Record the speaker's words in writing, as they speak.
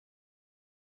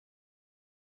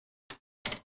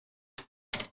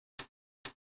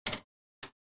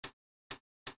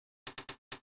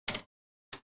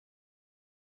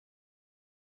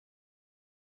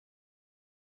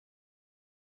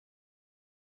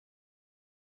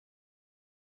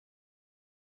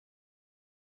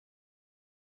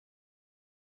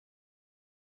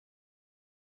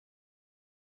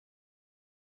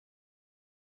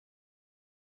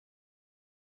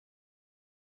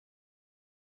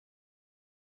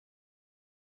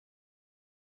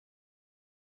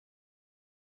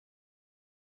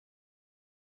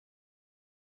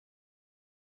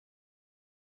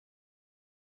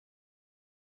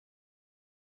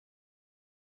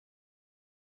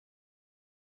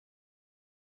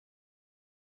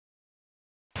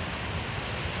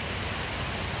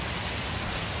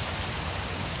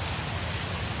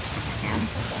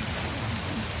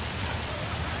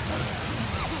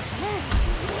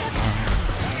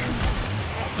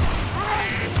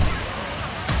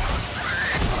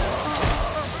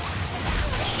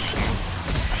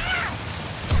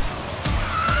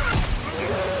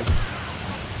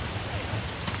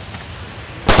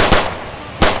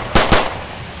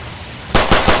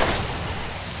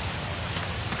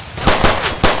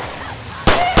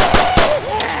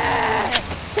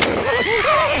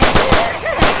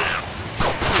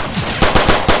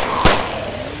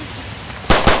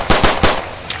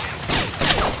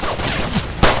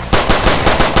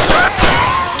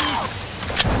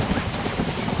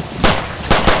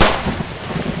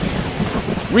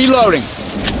Reloading.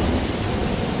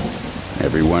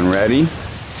 Everyone ready?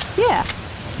 Yeah.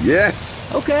 Yes.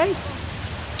 Okay.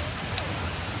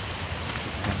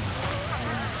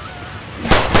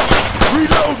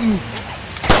 Reloading.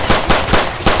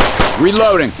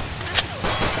 Reloading.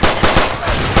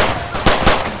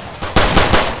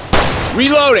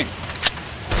 Reloading.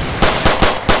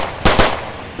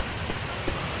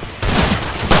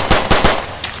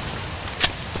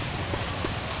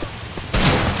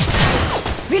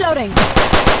 Reloading.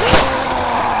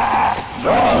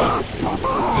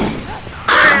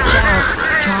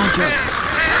 Charger.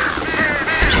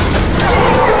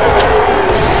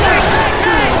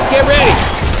 Get ready.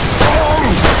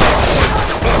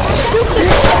 Shoot the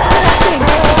shit out of that thing.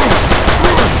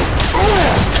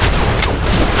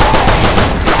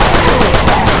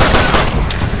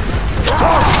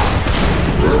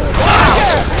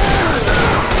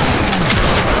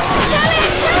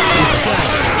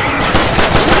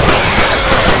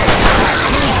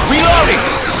 Reloading.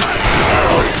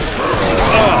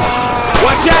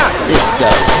 Watch out. This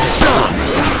guy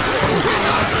sucks.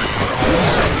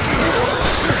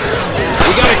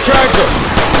 We got a charger.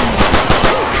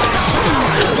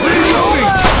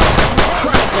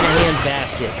 Christ in a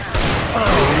handbasket. Oh,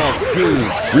 no, dude.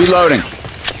 Reloading.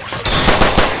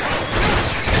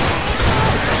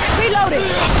 Reloading.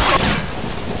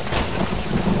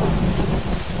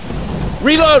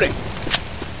 Reloading.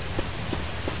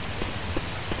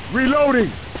 Reloading.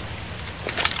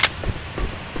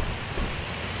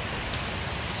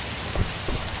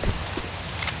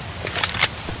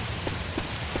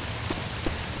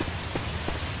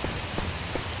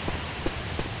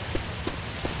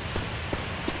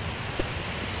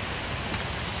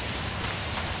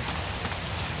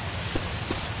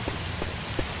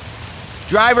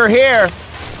 Driver here.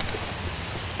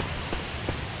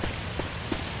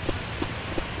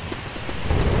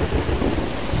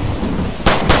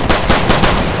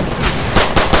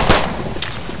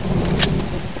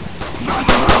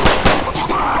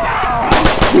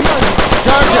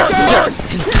 Charger!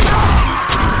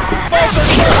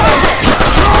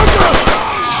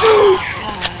 Shoot!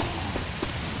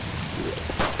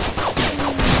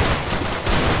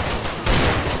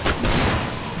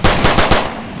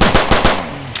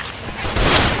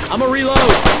 I'm a reload.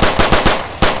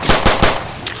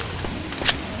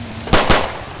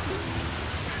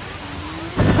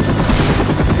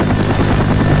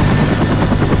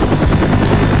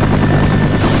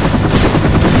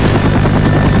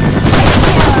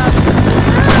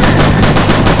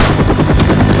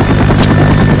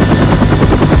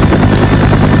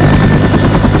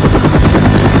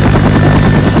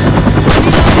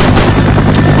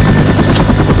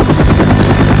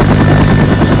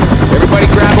 Everybody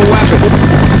grab a weapon.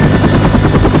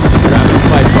 Grabbing a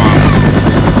pipe bomb.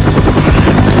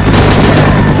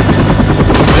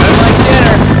 Done like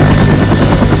dinner.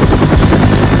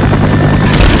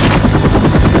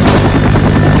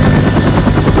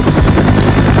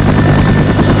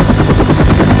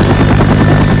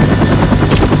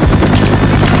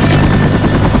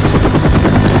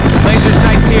 Laser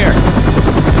sights here.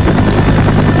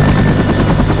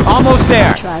 Almost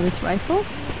there. Try this rifle.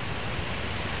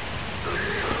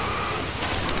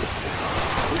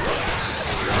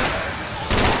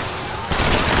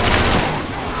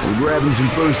 We're grabbing some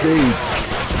first aid.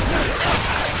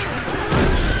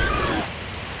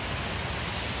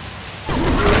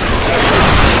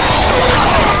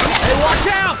 Hey, watch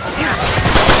out!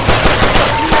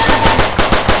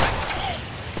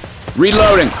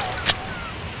 Reloading.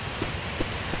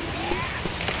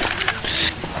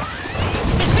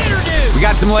 We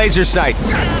got some laser sights.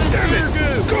 Damn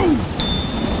it! Go!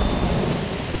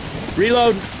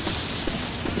 Reload.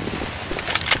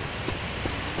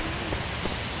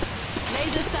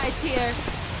 Laser sights here.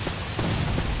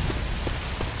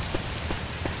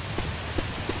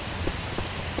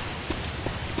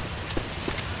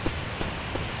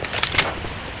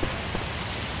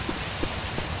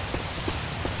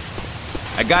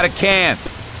 I got a can.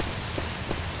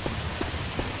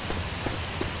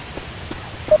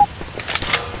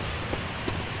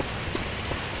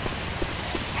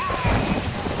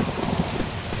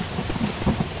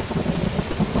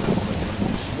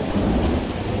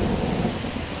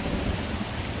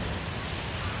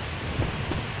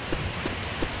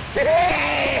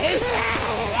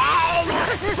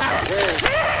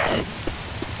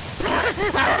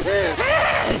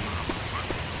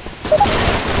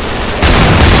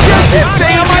 Shit,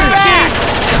 stay on my back!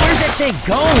 Where's that thing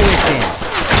going with him?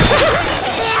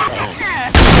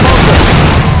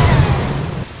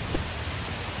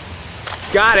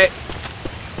 Got it.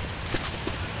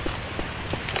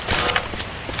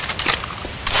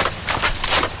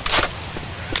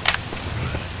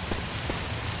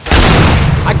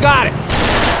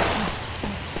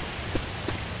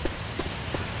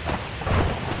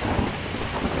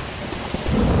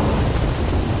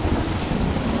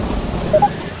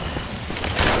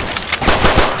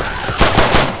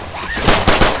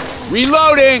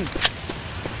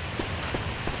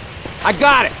 I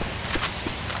got it!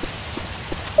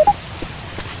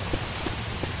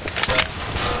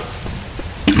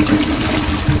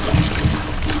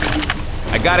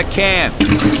 I got a can.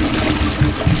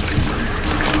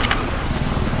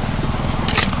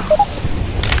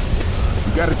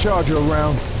 Got a charger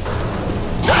around.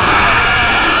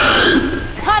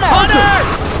 Hunter!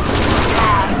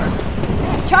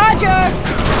 Charger!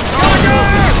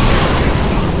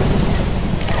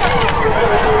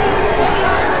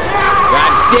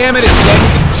 God damn it, it's dead.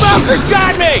 Smoker's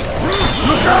got me!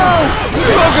 Look out!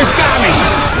 Smoker's got me!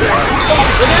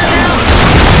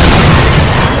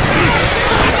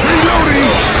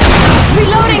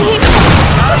 Reloading! He...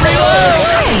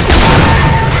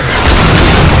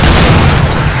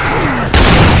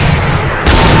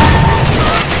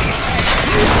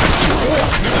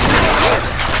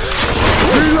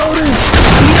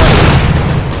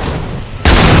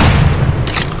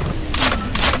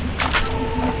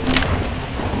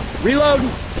 Reload!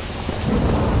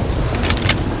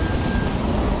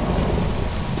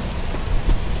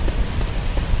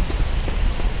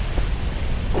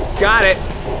 Got it!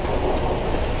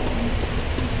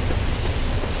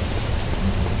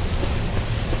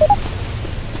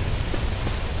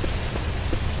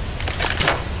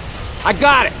 I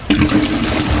got it!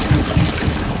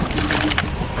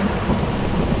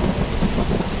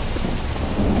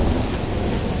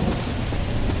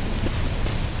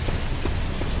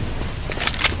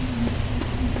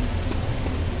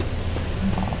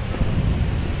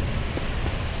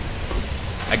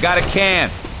 I got a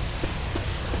can.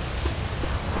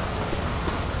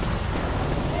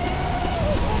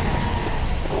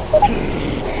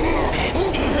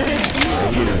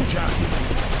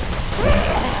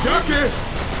 Jockey!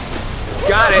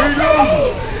 Got it.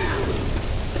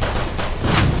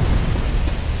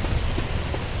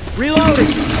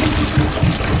 Reloading.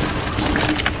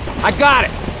 I got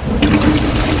it.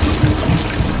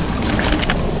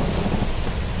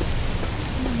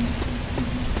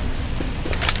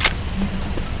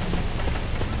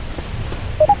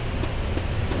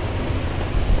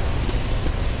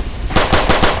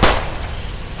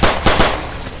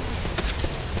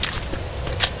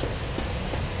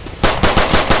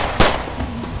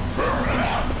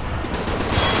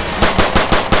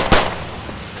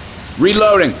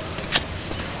 Reloading.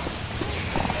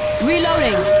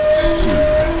 Reloading.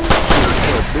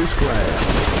 This class.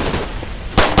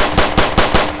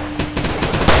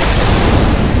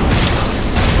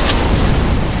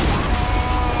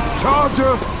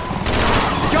 Charger!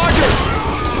 Charger!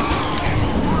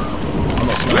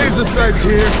 Laser sights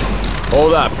here.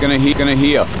 Hold up. Gonna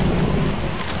heal.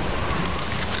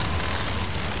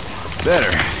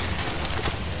 Better.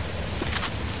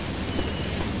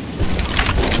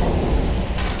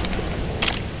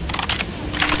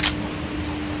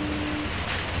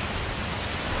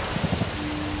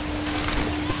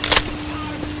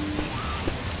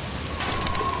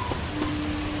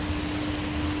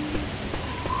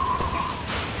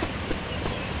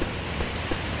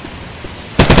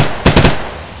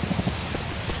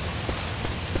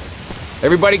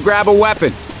 Everybody grab a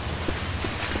weapon.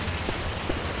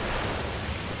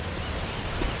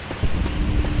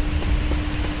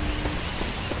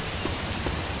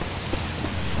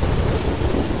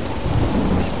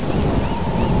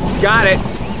 Got it.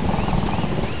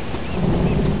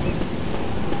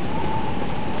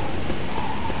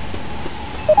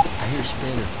 I hear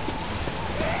Spurned.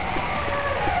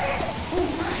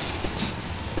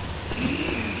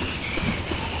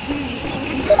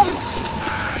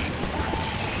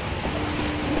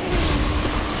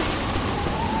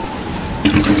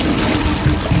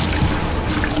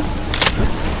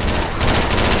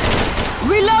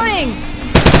 Reloading!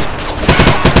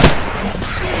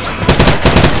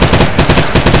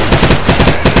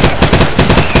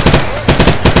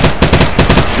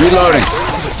 Reloading.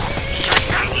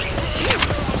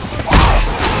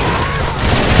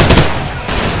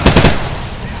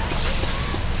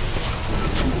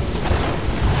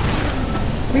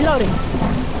 Reloading.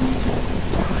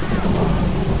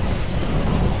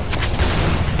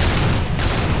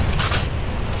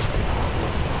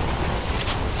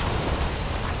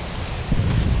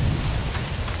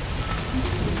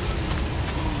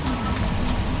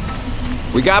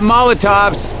 We got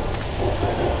Molotovs.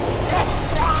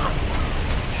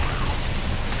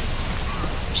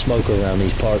 Smoke around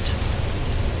these parts.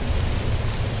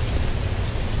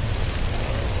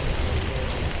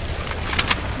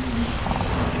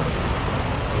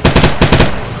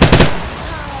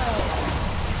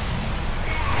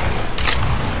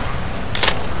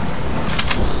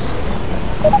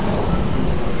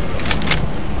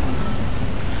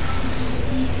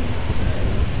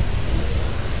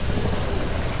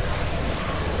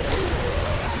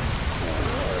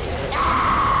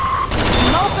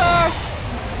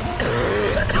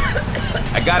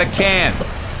 got a can.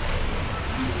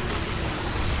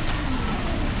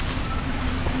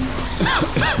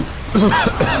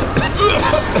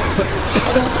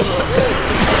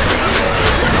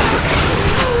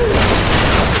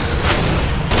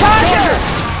 Charger!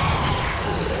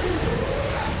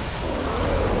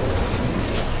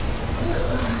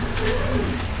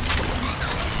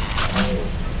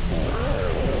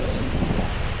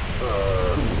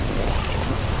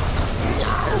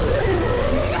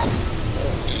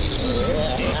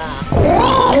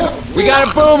 We got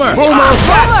a boomer! Boomer!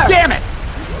 God damn it!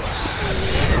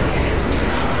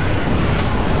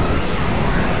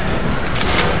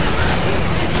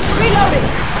 Reloading!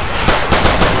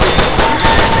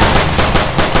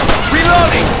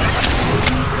 Reloading!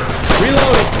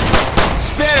 Reloading!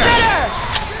 Spinner! Spinner!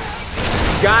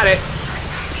 Got it!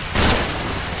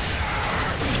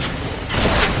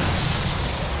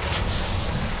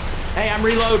 Hey, I'm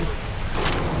reloading.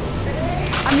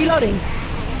 I'm reloading.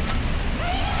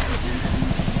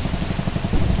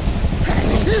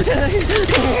 Get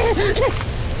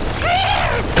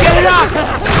it up!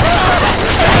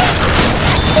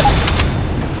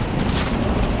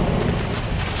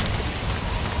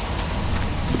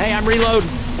 Hey, I'm reloading.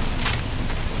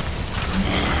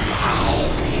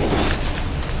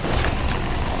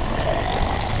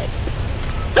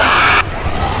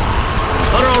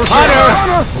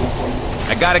 Hunter!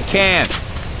 I got a can.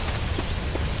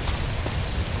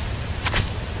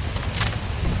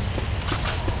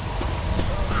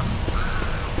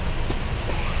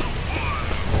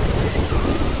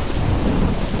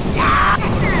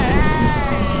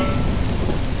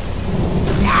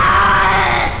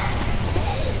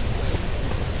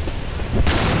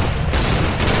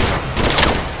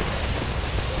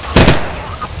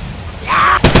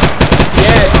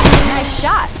 Nice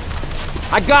shot.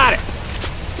 I got it!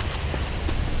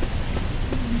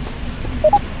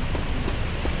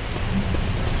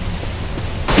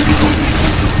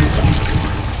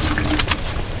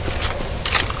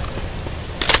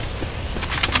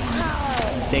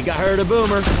 Think I heard a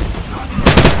boomer.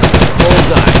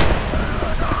 Bullseye.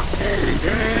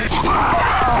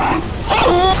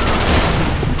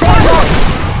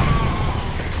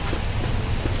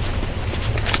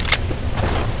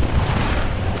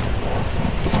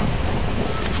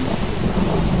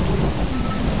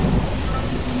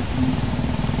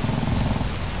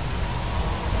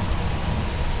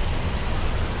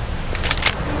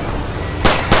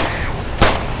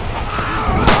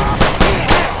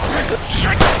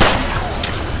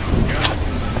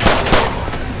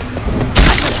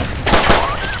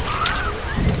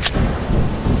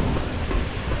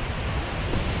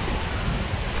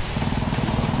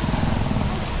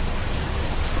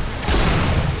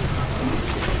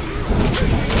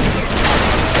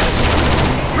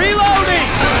 Reloading!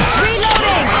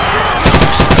 Reloading!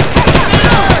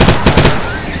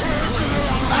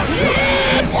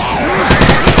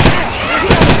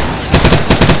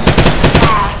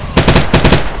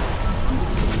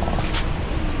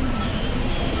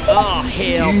 Oh,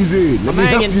 hell. Easy. Let me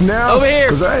help hanging. you now. Over here.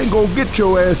 Because I ain't gonna get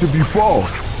your ass if you fall.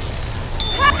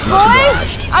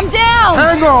 Boys, I'm down!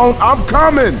 Hang on, I'm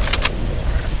coming.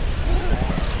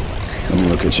 Let me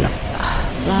look at you.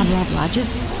 Blah, blah, blah.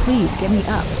 Just please get me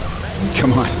up.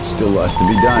 Come on, still lots to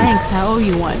be done. Thanks, I owe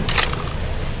you one.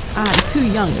 I'm too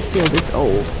young to feel this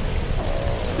old.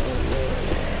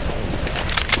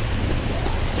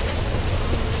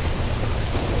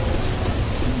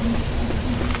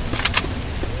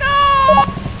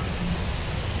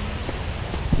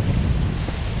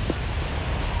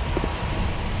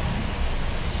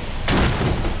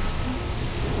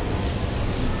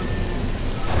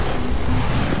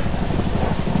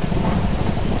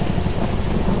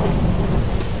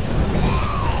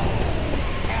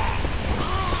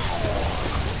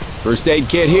 First aid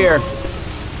kit here.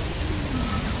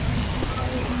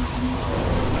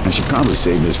 I should probably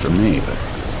save this for me, but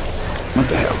what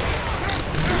the hell?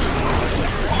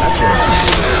 That's what I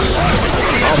should do.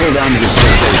 I'll hold on to this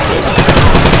first aid kit.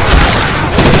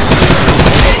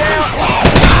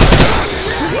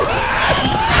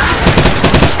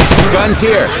 Guns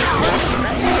here.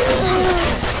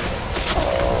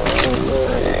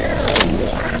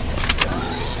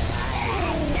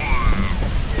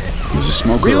 There's a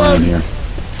smoker Reload. around here.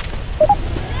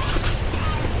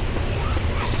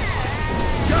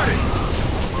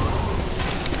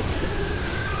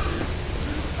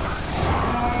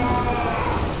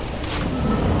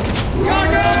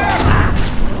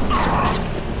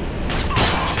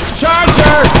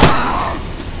 Charger!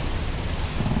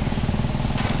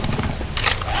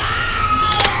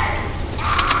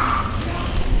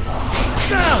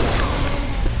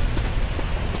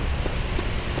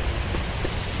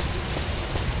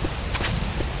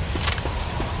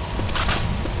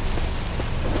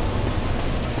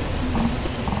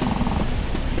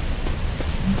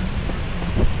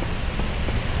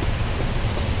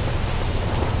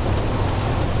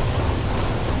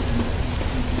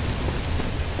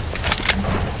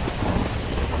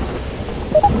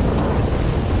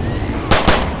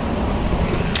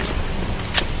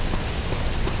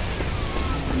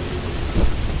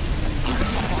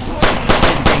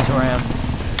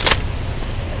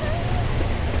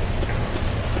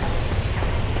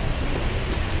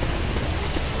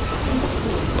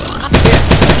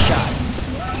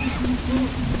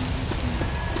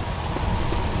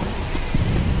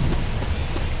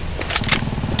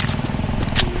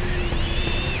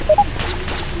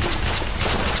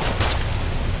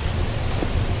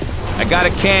 got a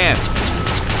can.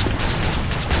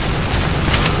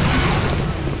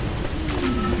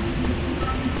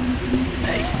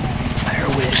 Hey, fire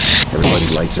wish.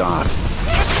 Everybody lights off.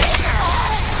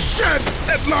 Shit!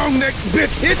 That long-necked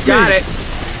bitch hit me! Got it.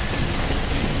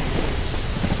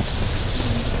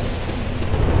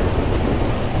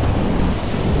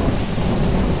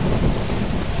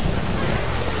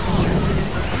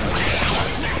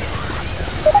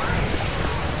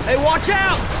 Hey, watch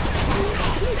out!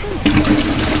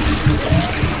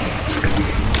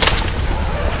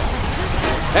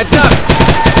 Heads up.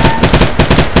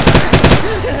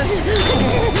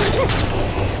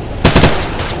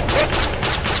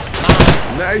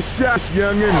 Nice shots,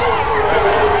 youngin'.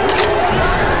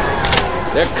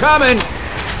 They're coming.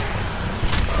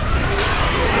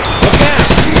 Look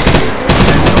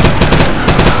out.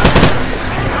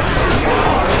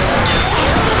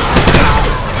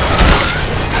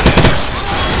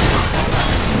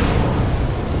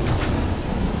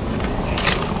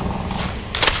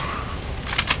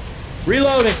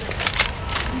 Reloading.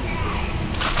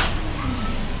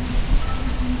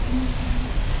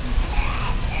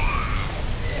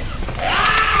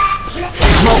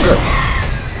 Smoker.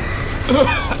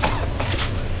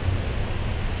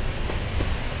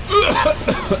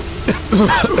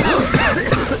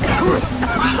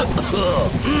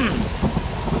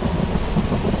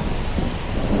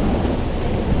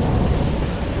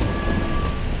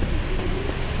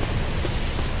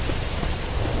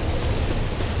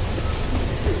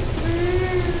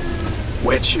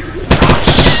 Which?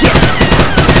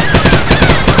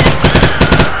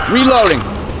 Reloading.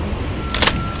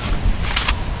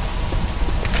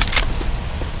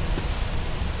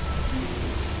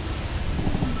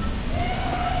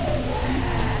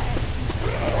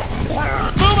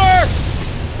 Boomer!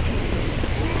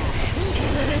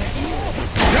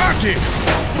 Jockey!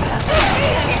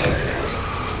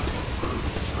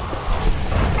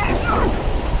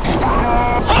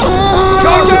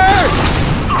 Charger!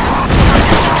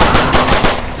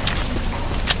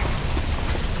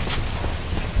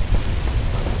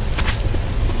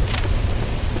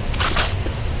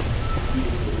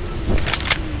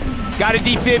 Got a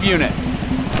defib unit.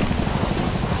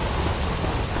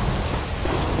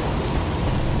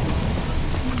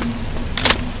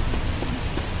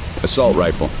 Assault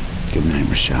rifle. Good night,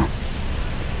 Rochelle.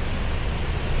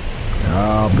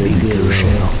 Oh, baby Be good, girl.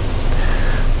 Rochelle.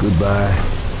 Goodbye.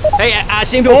 Hey, I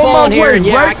seem to have On my fallen here, way, and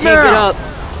yeah, right I can't get now. up.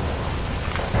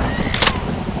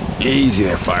 Easy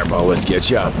there, Fireball. Let's get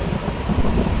you up.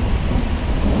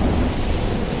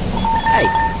 Hey,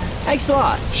 thanks a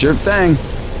lot. Sure thing.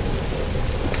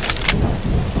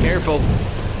 Careful.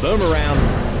 Boom around.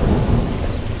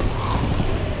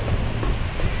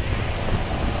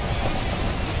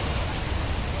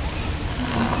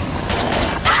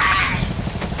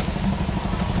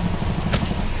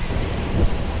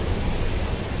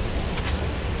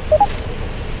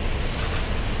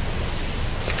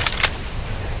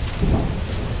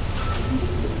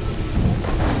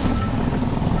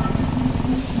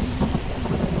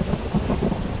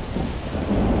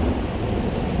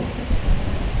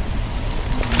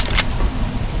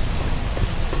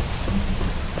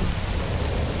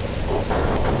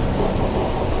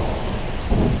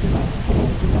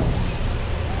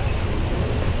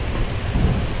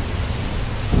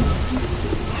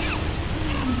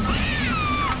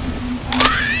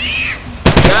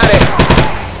 Got it.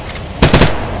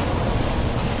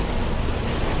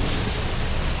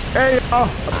 Hey, I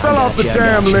fell off the I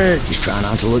damn got you. leg. Just try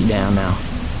not to look down now.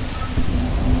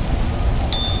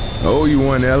 Oh, you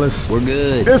won, Ellis. We're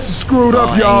good. This is screwed Oh, up,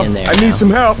 hang y'all. in there I need now. some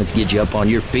help. Let's get you up on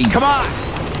your feet. Come on.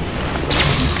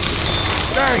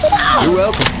 Thanks. You're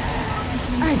welcome.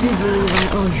 I do believe I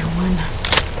owe you one.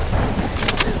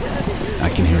 I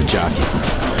can hear a jockey.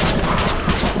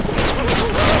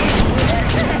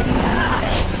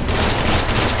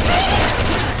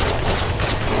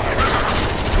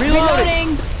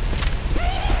 Reloading!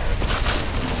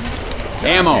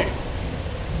 Ammo.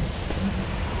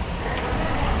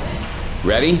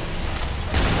 Ready?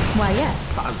 Why, yes.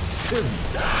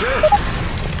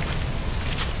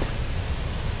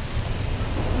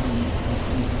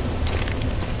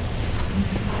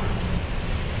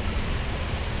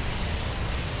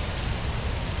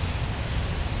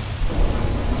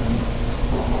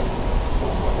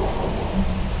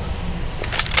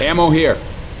 Ammo here.